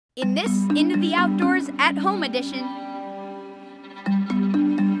In this Into the Outdoors at Home edition.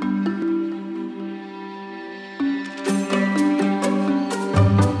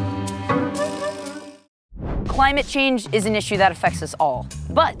 Climate change is an issue that affects us all.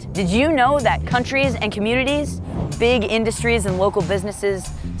 But did you know that countries and communities, big industries and local businesses,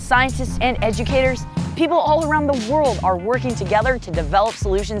 scientists and educators, people all around the world are working together to develop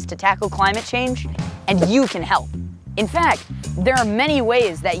solutions to tackle climate change? And you can help. In fact, there are many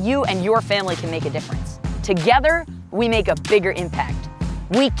ways that you and your family can make a difference. Together, we make a bigger impact.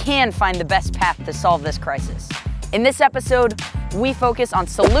 We can find the best path to solve this crisis. In this episode, we focus on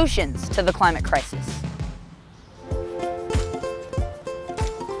solutions to the climate crisis.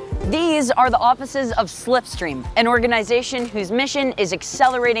 These are the offices of Slipstream, an organization whose mission is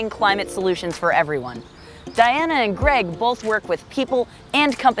accelerating climate solutions for everyone. Diana and Greg both work with people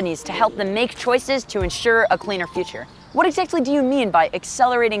and companies to help them make choices to ensure a cleaner future. What exactly do you mean by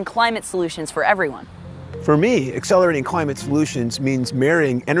accelerating climate solutions for everyone? For me, accelerating climate solutions means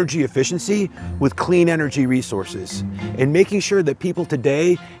marrying energy efficiency with clean energy resources and making sure that people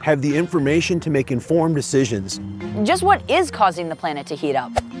today have the information to make informed decisions. Just what is causing the planet to heat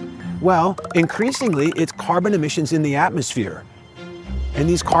up? Well, increasingly, it's carbon emissions in the atmosphere. And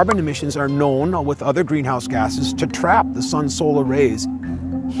these carbon emissions are known with other greenhouse gases to trap the sun's solar rays,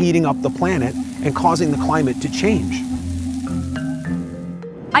 heating up the planet and causing the climate to change.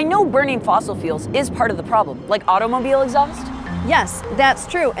 I know burning fossil fuels is part of the problem, like automobile exhaust. Yes, that's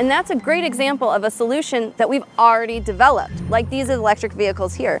true. And that's a great example of a solution that we've already developed, like these electric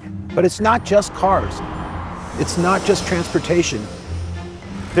vehicles here. But it's not just cars. It's not just transportation.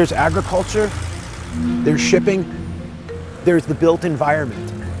 There's agriculture, there's shipping, there's the built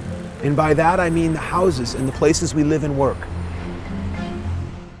environment. And by that I mean the houses and the places we live and work.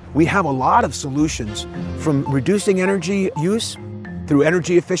 We have a lot of solutions, from reducing energy use through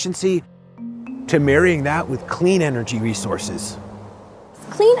energy efficiency to marrying that with clean energy resources.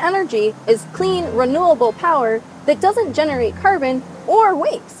 Clean energy is clean, renewable power that doesn't generate carbon or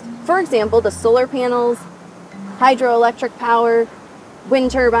waste. For example, the solar panels, hydroelectric power,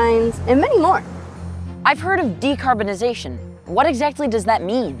 wind turbines, and many more. I've heard of decarbonization. What exactly does that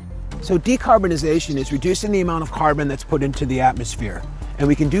mean? So decarbonization is reducing the amount of carbon that's put into the atmosphere. And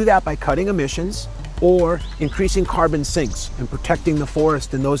we can do that by cutting emissions or increasing carbon sinks and protecting the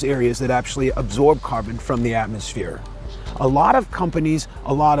forest in those areas that actually absorb carbon from the atmosphere. A lot of companies,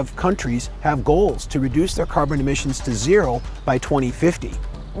 a lot of countries have goals to reduce their carbon emissions to zero by 2050.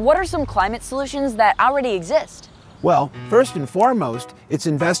 What are some climate solutions that already exist? Well, first and foremost, it's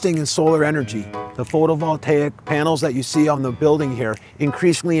investing in solar energy. The photovoltaic panels that you see on the building here,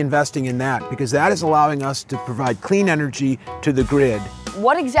 increasingly investing in that, because that is allowing us to provide clean energy to the grid.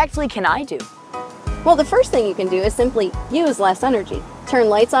 What exactly can I do? Well, the first thing you can do is simply use less energy. Turn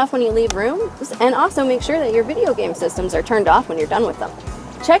lights off when you leave rooms, and also make sure that your video game systems are turned off when you're done with them.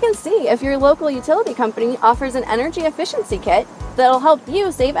 Check and see if your local utility company offers an energy efficiency kit that'll help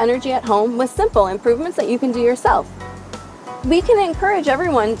you save energy at home with simple improvements that you can do yourself. We can encourage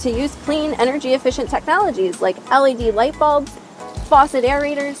everyone to use clean, energy efficient technologies like LED light bulbs, faucet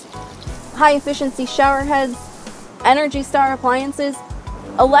aerators, high efficiency shower heads, Energy Star appliances,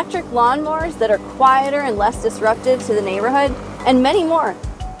 electric lawnmowers that are quieter and less disruptive to the neighborhood, and many more.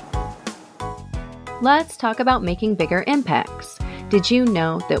 Let's talk about making bigger impacts. Did you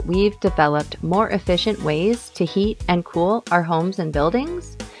know that we've developed more efficient ways to heat and cool our homes and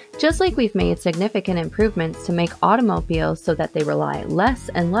buildings? Just like we've made significant improvements to make automobiles so that they rely less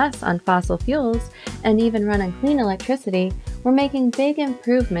and less on fossil fuels and even run on clean electricity, we're making big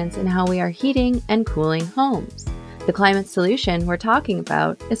improvements in how we are heating and cooling homes. The climate solution we're talking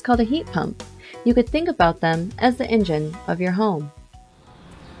about is called a heat pump. You could think about them as the engine of your home.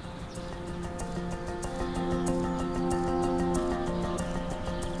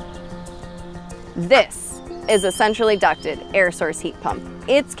 This is a centrally ducted air source heat pump.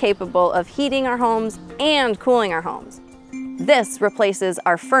 It's capable of heating our homes and cooling our homes. This replaces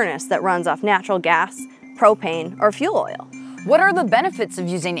our furnace that runs off natural gas, propane, or fuel oil. What are the benefits of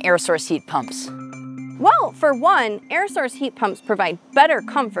using air source heat pumps? Well, for one, air source heat pumps provide better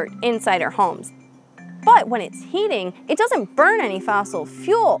comfort inside our homes. But when it's heating, it doesn't burn any fossil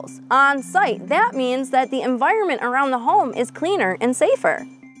fuels on site. That means that the environment around the home is cleaner and safer.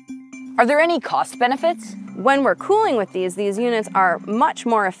 Are there any cost benefits? When we're cooling with these units are much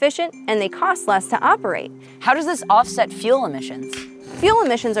more efficient and they cost less to operate. How does this offset fuel emissions? Fuel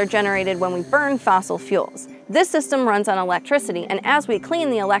emissions are generated when we burn fossil fuels. This system runs on electricity, and as we clean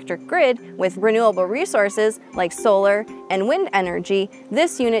the electric grid with renewable resources like solar and wind energy,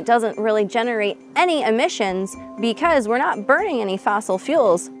 this unit doesn't really generate any emissions because we're not burning any fossil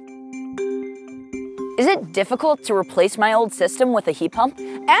fuels. Is it difficult to replace my old system with a heat pump?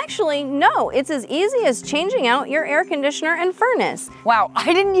 Actually, no, it's as easy as changing out your air conditioner and furnace. Wow,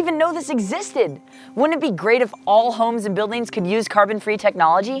 I didn't even know this existed. Wouldn't it be great if all homes and buildings could use carbon-free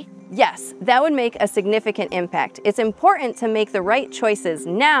technology? Yes, that would make a significant impact. It's important to make the right choices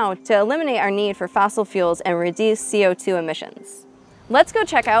now to eliminate our need for fossil fuels and reduce CO2 emissions. Let's go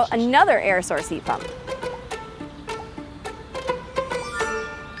check out another air source heat pump.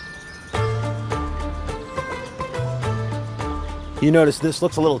 You notice this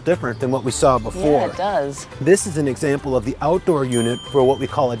looks a little different than what we saw before. Yeah, it does. This is an example of the outdoor unit for what we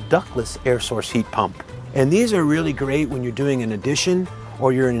call a ductless air source heat pump. And these are really great when you're doing an addition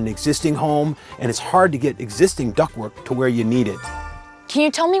or you're in an existing home and it's hard to get existing ductwork to where you need it. Can you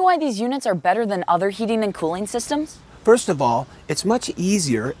tell me why these units are better than other heating and cooling systems? First of all, it's much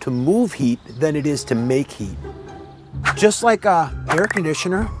easier to move heat than it is to make heat. Just like an air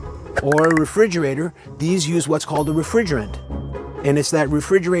conditioner or a refrigerator, these use what's called a refrigerant. And it's that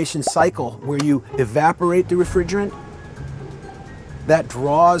refrigeration cycle where you evaporate the refrigerant that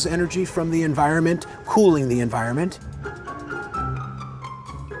draws energy from the environment, cooling the environment.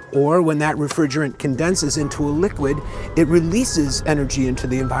 Or when that refrigerant condenses into a liquid, it releases energy into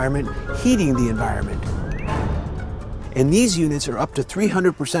the environment, heating the environment. And these units are up to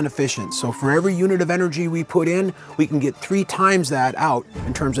 300% efficient. So for every unit of energy we put in, we can get 3 times that out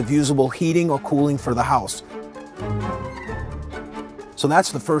in terms of usable heating or cooling for the house. So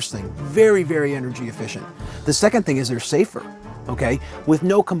that's the first thing, very, very energy efficient. The second thing is they're safer, okay? With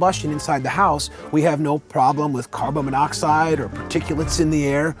no combustion inside the house, we have no problem with carbon monoxide or particulates in the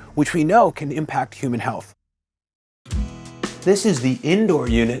air, which we know can impact human health. This is the indoor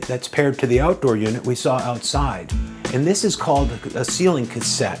unit that's paired to the outdoor unit we saw outside. And this is called a ceiling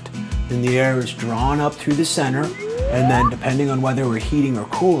cassette. And the air is drawn up through the center, and then depending on whether we're heating or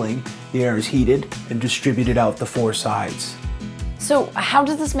cooling, the air is heated and distributed out the 4 sides. So how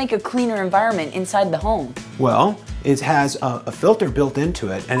does this make a cleaner environment inside the home? Well, it has a filter built into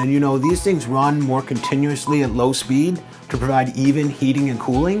it, and you know, these things run more continuously at low speed to provide even heating and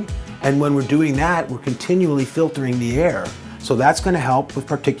cooling. And when we're doing that, we're continually filtering the air. So that's going to help with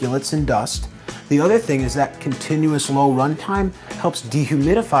particulates and dust. The other thing is that continuous low runtime helps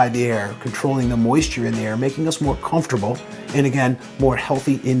dehumidify the air, controlling the moisture in the air, making us more comfortable and again, more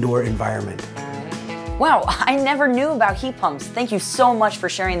healthy indoor environment. Wow, I never knew about heat pumps. Thank you so much for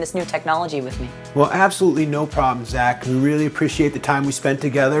sharing this new technology with me. Well, absolutely no problem, Zach. We really appreciate the time we spent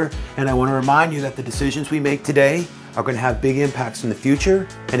together, and I want to remind you that the decisions we make today are going to have big impacts in the future,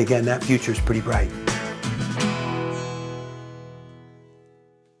 and again, that future is pretty bright.